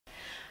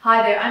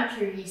Hi there, I'm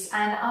Clarice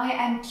and I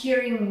am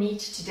curing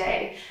meat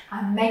today.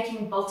 I'm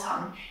making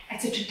biltong.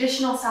 It's a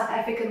traditional South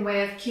African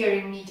way of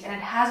curing meat and it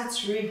has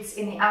its roots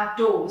in the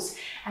outdoors,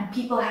 and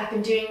people have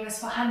been doing this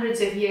for hundreds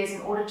of years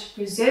in order to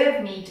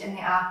preserve meat in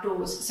the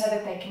outdoors so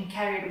that they can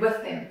carry it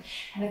with them.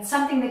 And it's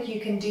something that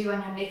you can do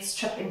on your next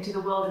trip into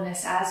the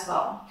wilderness as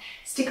well.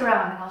 Stick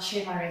around and I'll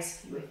share my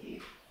recipe with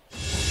you.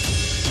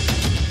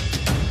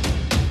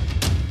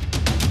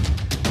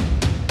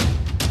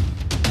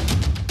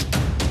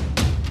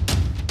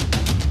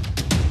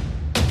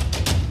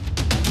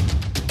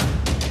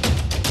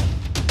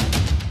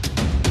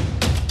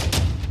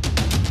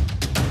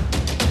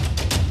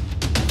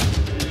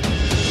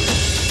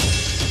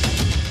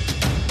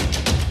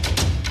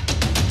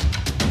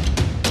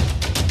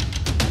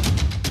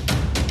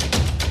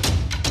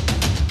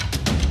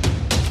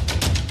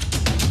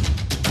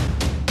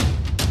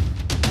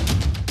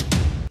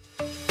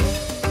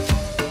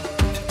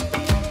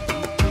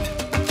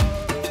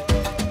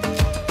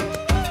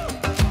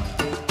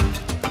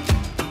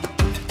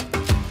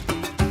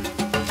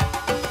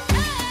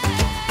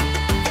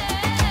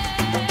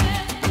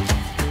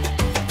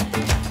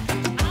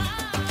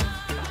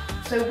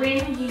 So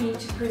when you need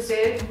to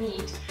preserve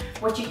meat,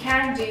 what you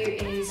can do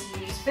is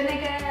use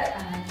vinegar,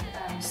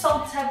 and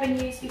salts have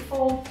been used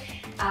before.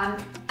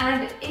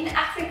 And in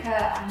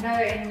Africa, I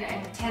know in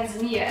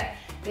Tanzania,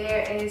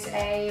 there is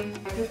a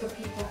group of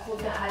people called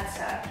the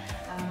Hadza,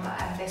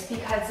 and they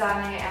speak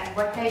Hadzane, and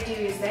what they do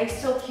is they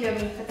still cure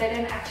meat, but they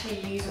don't actually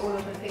use all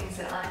of the things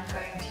that I'm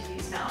going to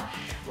use now.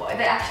 Well,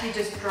 they actually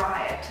just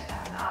dry it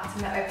out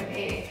in the open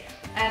air.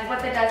 And what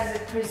that does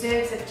is it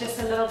preserves it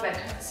just a little bit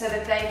so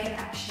that they can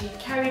actually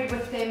carry it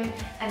with them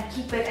and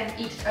keep it and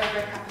eat it over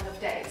a couple of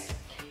days.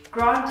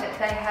 Granted,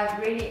 they have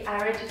really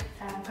arid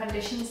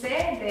conditions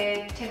there.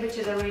 Their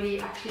temperatures are really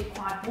actually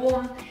quite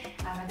warm.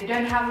 They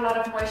don't have a lot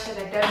of moisture,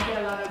 they don't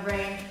get a lot of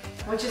rain,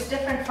 which is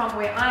different from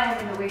where I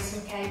am in the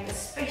Western Cape,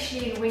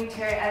 especially in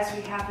winter as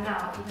we have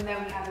now. Even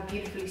though we have a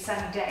beautifully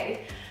sunny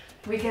day,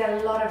 we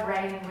get a lot of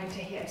rain in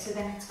winter here. So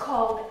then it's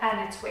cold and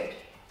it's wet.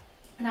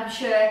 And I'm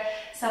sure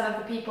some of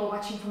the people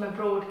watching from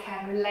abroad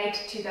can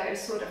relate to those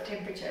sort of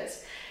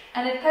temperatures.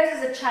 And it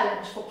poses a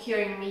challenge for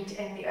curing meat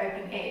in the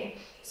open air.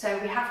 So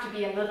we have to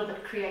be a little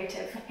bit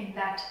creative in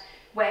that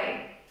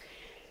way.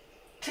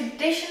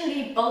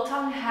 Traditionally,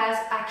 biltong has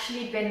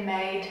actually been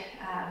made,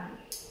 I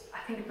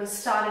think it was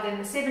started in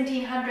the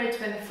 1700s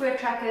when the fur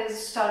trackers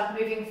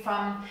started moving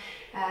from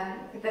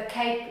the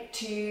Cape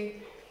to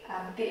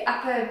the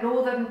upper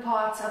northern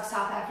parts of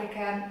South Africa,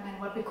 and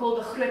what we call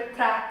the groot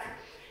trek.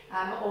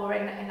 Or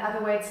in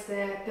other words,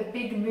 the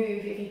big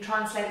move, if you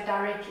translate it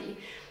directly.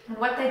 And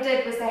what they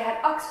did was they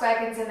had ox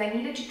wagons and they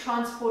needed to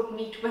transport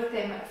meat with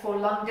them for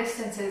long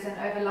distances and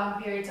over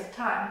long periods of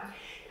time.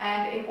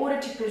 And in order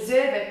to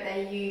preserve it,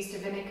 they used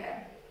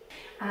vinegar.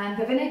 And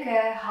the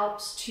vinegar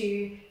helps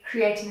to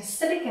create an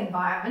acidic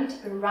environment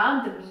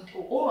around the meat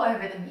or all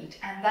over the meat,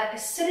 and that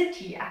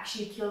acidity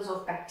actually kills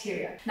off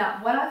bacteria. Now,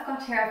 what I've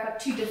got here, I've got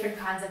two different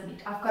kinds of meat.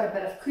 I've got a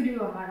bit of kudu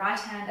on my right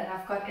hand, and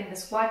I've got in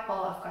this white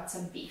bowl, I've got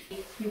some beef.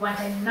 You want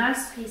a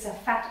nice piece of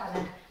fat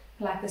on it,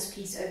 like this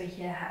piece over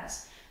here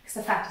has, because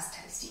the fat is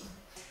tasty.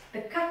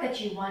 The cut that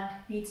you want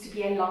needs to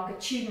be a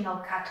longitudinal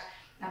cut.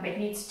 It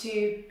needs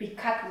to be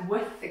cut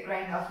with the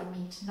grain of the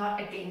meat, not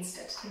against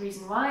it. The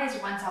reason why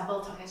is once our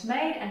biltong is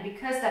made, and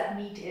because that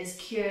meat is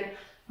cured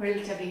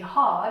relatively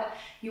hard,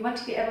 you want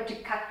to be able to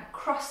cut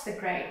across the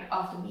grain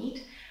of the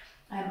meat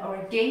or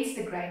against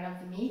the grain of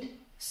the meat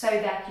so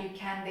that you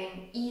can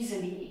then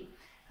easily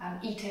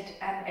eat it,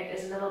 and it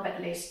is a little bit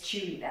less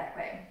chewy that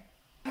way.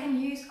 You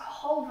can use a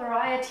whole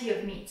variety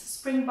of meats.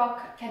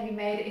 Springbok can be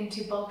made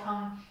into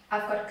biltong.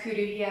 I've got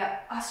kudu here.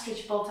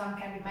 Ostrich biltong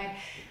can be made.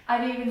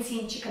 I've even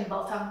seen chicken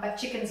biltong, but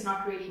chicken's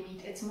not really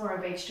meat, it's more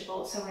a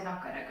vegetable, so we're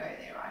not going to go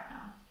there right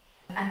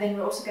now. And then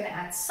we're also going to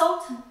add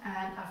salt,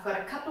 and I've got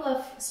a couple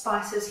of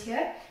spices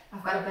here.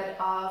 I've got a bit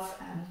of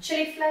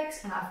chili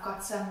flakes, and I've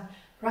got some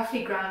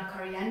roughly ground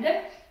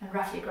coriander and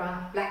roughly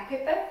ground black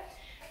pepper.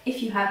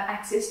 If you have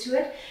access to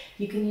it,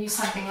 you can use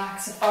something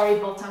like safari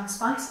biltong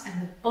spice, and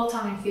the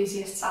biltong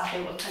enthusiasts out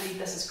there will tell you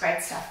this is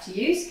great stuff to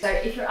use. So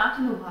if you're out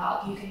in the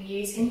wild, you can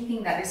use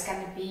anything that is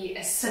going to be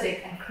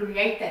acidic and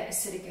create that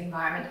acidic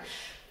environment.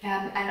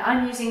 And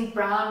I'm using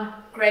brown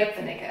grape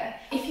vinegar.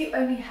 If you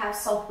only have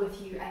salt with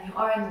you and you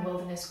are in the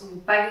wilderness or you're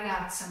bugging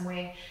out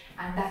somewhere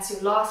and that's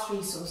your last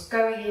resource,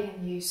 go ahead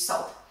and use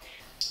salt.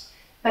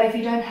 But if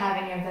you don't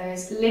have any of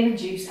those, lemon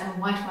juice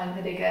and white wine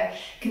vinegar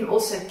can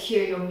also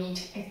cure your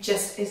meat. It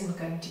just isn't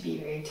going to be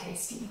very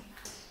tasty.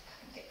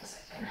 Get this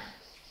open.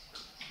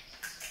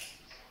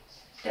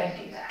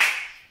 Don't do that.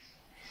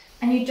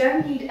 And you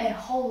don't need a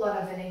whole lot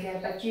of vinegar,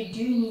 but you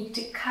do need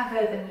to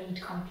cover the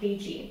meat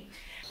completely.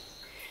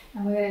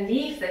 And we're going to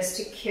leave this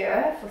to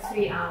cure for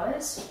 3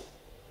 hours.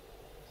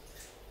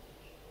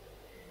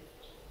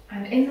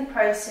 And in the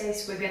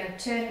process, we're going to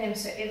turn them,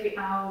 so every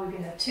hour we're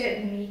going to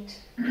turn the meat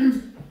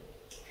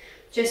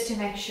just to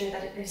make sure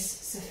that it is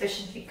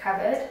sufficiently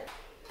covered.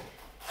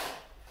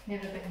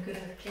 Never been good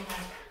with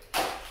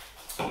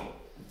cleanup.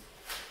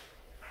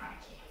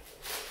 Crikey.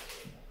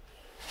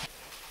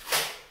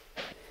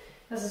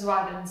 This is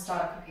why I didn't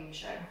start a cooking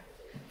show.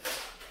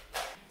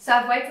 So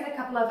I've waited a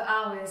couple of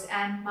hours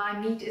and my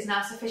meat is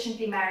now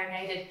sufficiently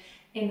marinated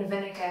in the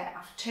vinegar.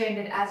 I've turned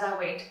it as I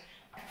went.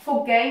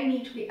 For game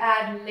meat, we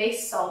add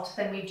less salt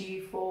than we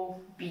do for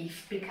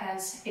beef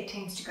because it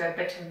tends to go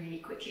bitter really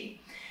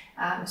quickly.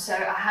 So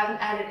I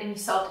haven't added any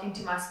salt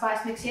into my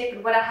spice mix yet,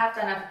 but what I have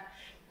done, I've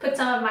put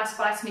some of my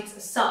spice mix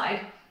aside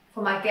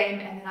for my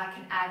game, and then I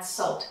can add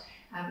salt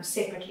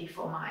separately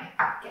for my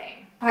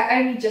game. I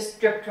only just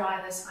drip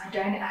dry this. I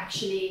don't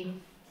actually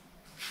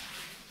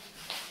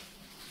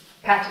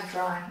pat it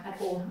dry at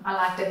all. I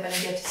like the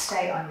vinegar to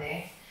stay on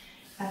there,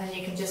 and then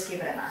you can just give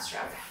it a nice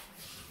rub.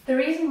 The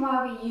reason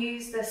why we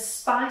use the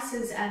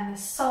spices and the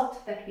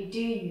salt that we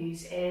do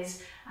use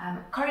is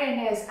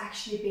coriander has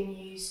actually been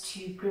used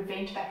to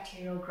prevent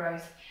bacterial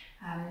growth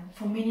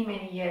for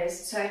many years,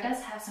 so it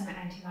does have some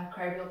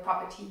antimicrobial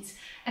properties,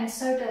 and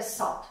so does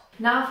salt.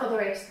 Now for the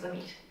rest of the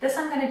meat. This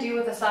I'm going to do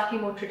with a slightly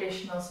more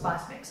traditional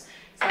spice mix.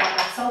 So I've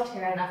got salt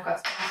here and I've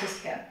got spices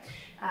here.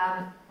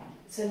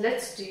 So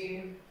let's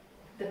do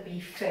the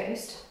beef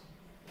first.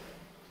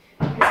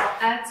 Because I'll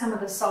add some of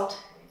the salt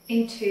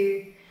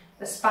into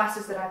the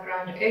spices that I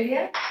ground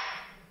earlier.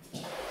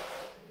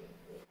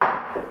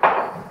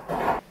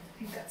 I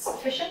think that's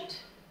sufficient.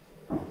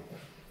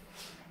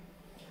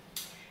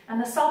 And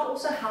the salt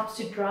also helps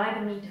to dry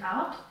the meat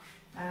out,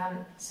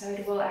 so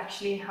it will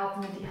actually help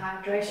in the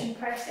dehydration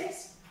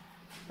process.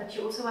 But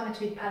you also want it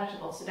to be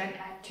palatable, so don't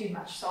add too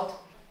much salt.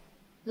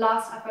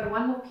 Last, I've got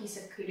one more piece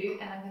of kudu,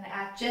 and I'm going to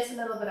add just a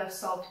little bit of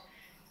salt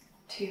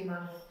to my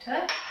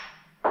water,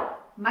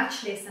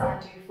 much less than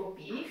I do for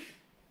beef.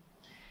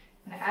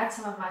 I'm going to add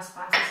some of my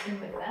spices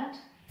in with that,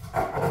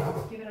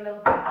 give it a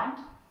little grind,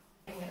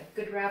 give it a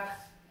good rub,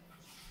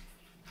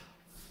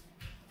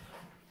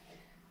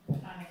 and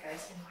it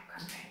goes in my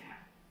container.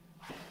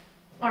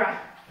 Alright,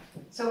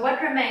 so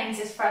what remains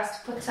is for us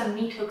to put some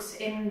meat hooks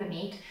in the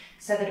meat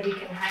so that we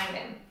can hang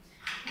them.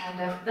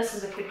 And this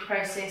is a quick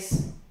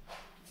process.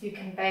 You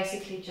can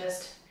basically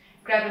just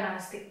grab a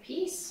nice thick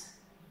piece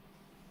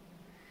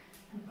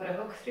and put a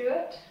hook through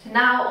it. So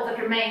now all that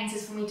remains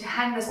is for me to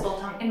hang this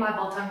biltong in my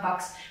biltong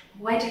box,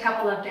 wait a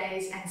couple of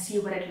days and see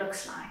what it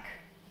looks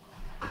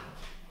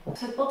like.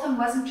 So biltong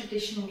wasn't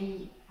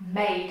traditionally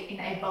made in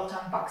a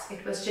biltong box,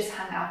 it was just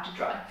hung out to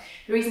dry.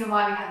 The reason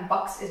why we have a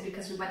box is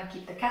because we want to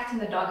keep the cat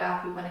and the dog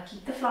out, we want to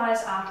keep the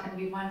flies out, and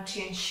we want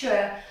to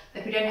ensure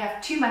that we don't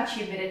have too much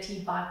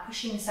humidity by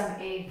pushing some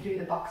air through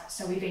the box,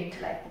 so we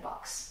ventilate the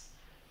box.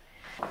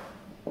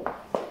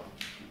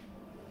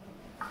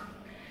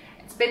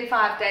 It's been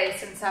 5 days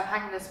since I've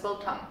hung this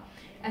biltong,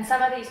 and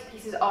some of these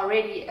pieces are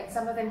ready and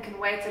some of them can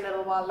wait a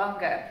little while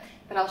longer,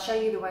 but I'll show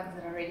you the ones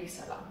that are ready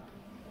so long.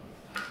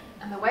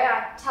 And the way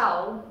I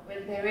tell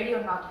whether they're ready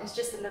or not is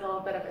just a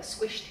little bit of a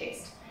squish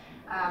test.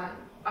 I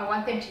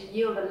want them to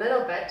yield a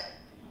little bit,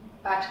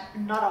 but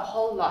not a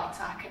whole lot,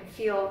 so I can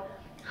feel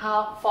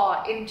how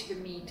far into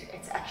the meat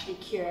it's actually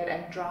cured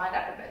and dried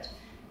up a bit.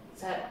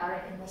 So I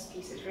reckon this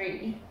piece is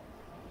ready.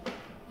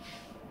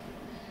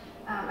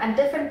 And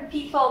different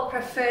people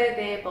prefer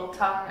their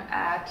biltong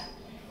at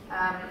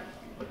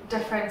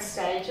different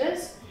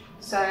stages.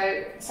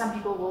 So some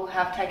people will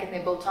have taken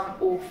their biltong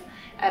off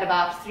at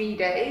about 3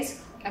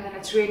 days, and then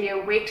it's really a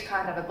wet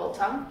kind of a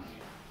biltong.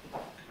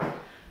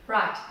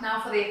 Right,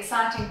 now for the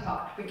exciting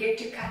part, we get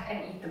to cut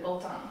and eat the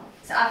biltong.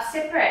 So I've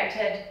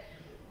separated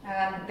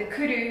the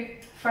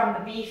kudu from the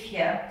beef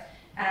here,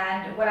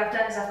 and what I've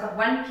done is I've got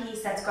one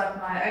piece that's got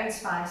my own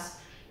spice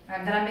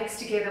that I mixed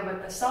together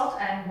with the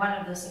salt and one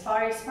of the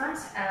safari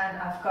spice, and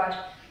I've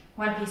got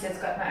one piece that's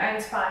got my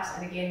own spice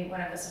and again one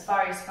of the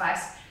safari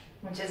spice,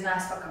 which is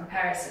nice for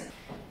comparison.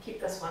 Keep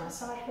this one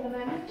aside for the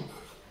moment.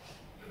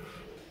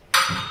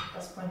 At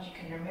this point you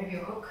can remove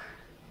your hook.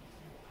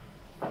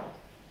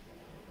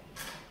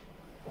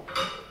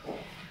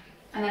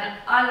 And then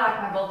I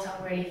like my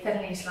biltong really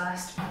thinly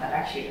sliced. That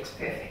actually looks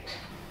perfect.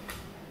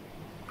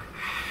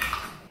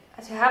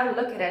 As you have a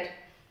look at it,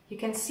 you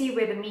can see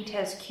where the meat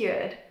has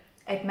cured.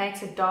 It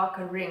makes a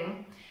darker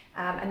ring,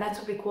 and that's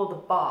what we call the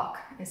bark,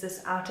 is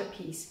this outer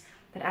piece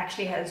that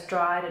actually has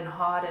dried and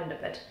hardened a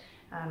bit,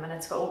 and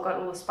it's got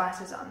all the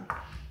spices on.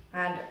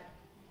 And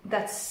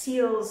that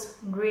seals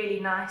really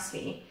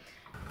nicely.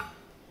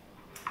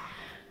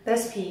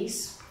 This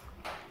piece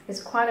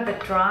is quite a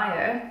bit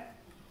drier,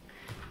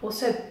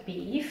 also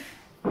beef,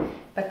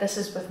 but this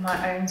is with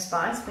my own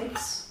spice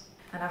mix,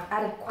 and I've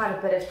added quite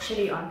a bit of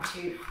chili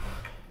onto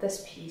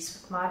this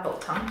piece with my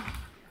biltong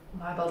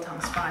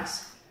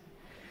spice,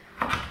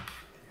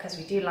 because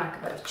we do like a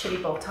bit of chili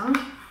biltong.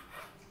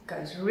 It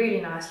goes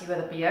really nicely with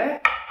a bio.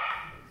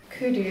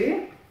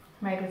 Kudu,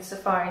 made with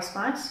safari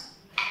spice.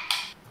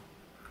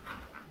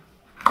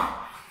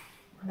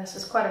 And this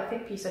is quite a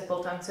thick piece of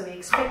biltong, so we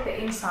expect the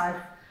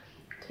inside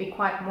to be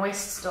quite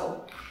moist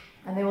still,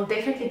 and there will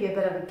definitely be a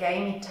bit of a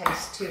gamey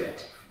taste to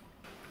it.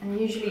 And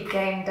usually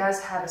game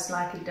does have a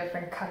slightly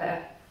different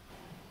colour.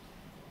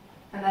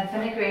 And that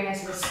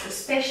vinegariness is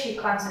especially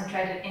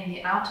concentrated in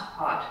the outer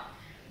part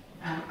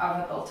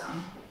of the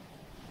biltong.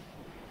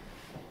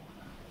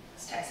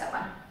 Let's taste that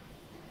one.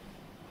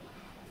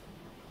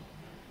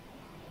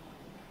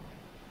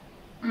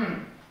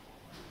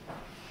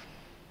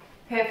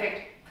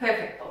 Perfect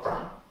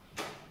biltong.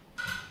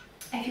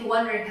 If you're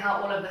wondering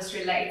how all of this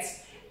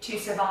relates to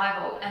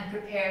survival and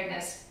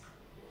preparedness,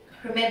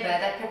 remember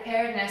that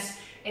preparedness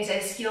is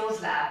a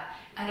skills lab,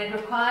 and it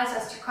requires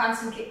us to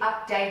constantly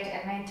update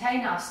and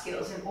maintain our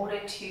skills in order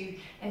to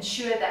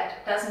ensure that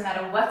it doesn't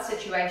matter what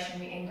situation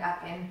we end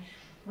up in,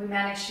 we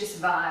manage to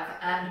survive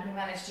and we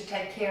manage to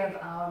take care of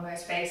our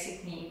most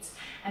basic needs.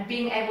 And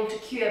being able to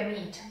cure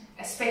meat,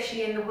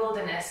 especially in the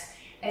wilderness,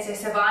 is a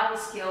survival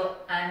skill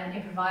and an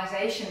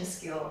improvisation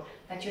skill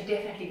that you're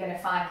definitely going to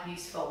find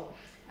useful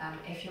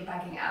if you're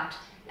bugging out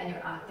and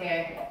you're out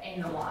there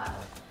in the wild.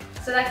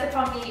 So that's it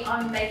from me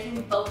on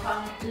making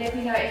biltong. Let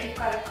me know if you've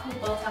got a cool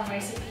biltong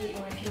recipe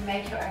or if you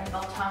make your own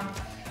biltong.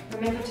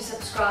 Remember to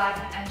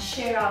subscribe and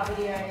share our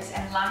videos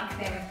and like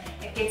them.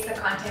 It gets the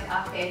content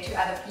out there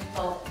to other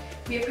people.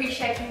 We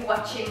appreciate you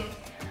watching.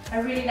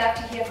 I really love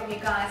to hear from you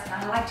guys, and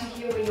I like to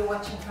hear where you're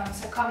watching from,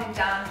 so comment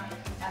down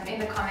in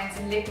the comments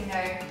and let me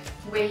know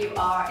where you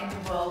are in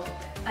the world.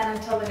 And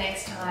until the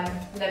next time,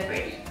 live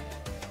ready.